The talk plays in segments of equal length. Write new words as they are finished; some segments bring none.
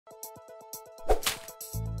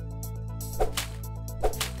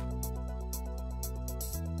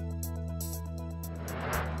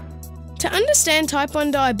To understand type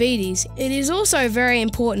 1 diabetes, it is also very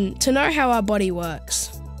important to know how our body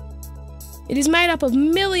works. It is made up of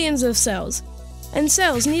millions of cells, and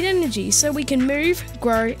cells need energy so we can move,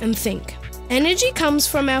 grow, and think. Energy comes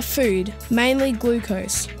from our food, mainly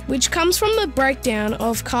glucose, which comes from the breakdown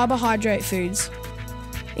of carbohydrate foods,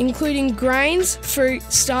 including grains, fruit,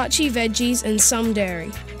 starchy veggies, and some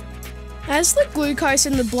dairy. As the glucose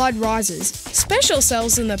in the blood rises, special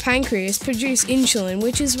cells in the pancreas produce insulin,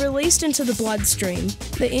 which is released into the bloodstream.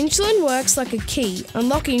 The insulin works like a key,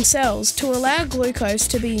 unlocking cells to allow glucose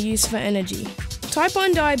to be used for energy. Type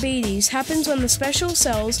 1 diabetes happens when the special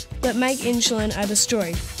cells that make insulin are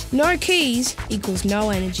destroyed. No keys equals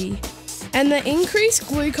no energy. And the increased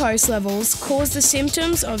glucose levels cause the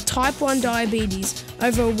symptoms of type 1 diabetes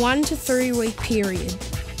over a 1 to 3 week period.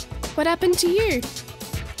 What happened to you?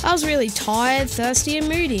 I was really tired, thirsty and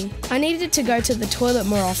moody. I needed to go to the toilet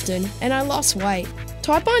more often and I lost weight.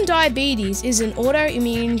 Type 1 diabetes is an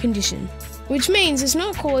autoimmune condition, which means it's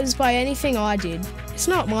not caused by anything I did. It's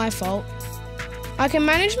not my fault. I can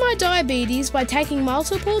manage my diabetes by taking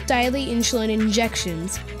multiple daily insulin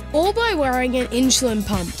injections or by wearing an insulin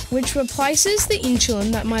pump, which replaces the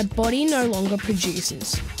insulin that my body no longer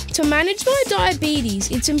produces. To manage my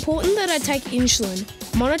diabetes, it's important that I take insulin,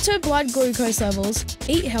 monitor blood glucose levels,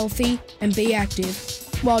 eat healthy, and be active,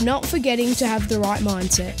 while not forgetting to have the right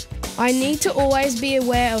mindset. I need to always be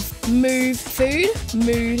aware of food,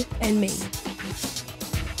 mood, and me.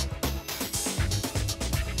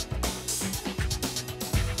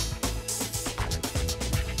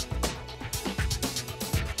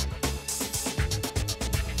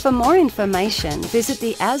 For more information, visit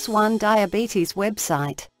the As1 Diabetes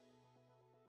website.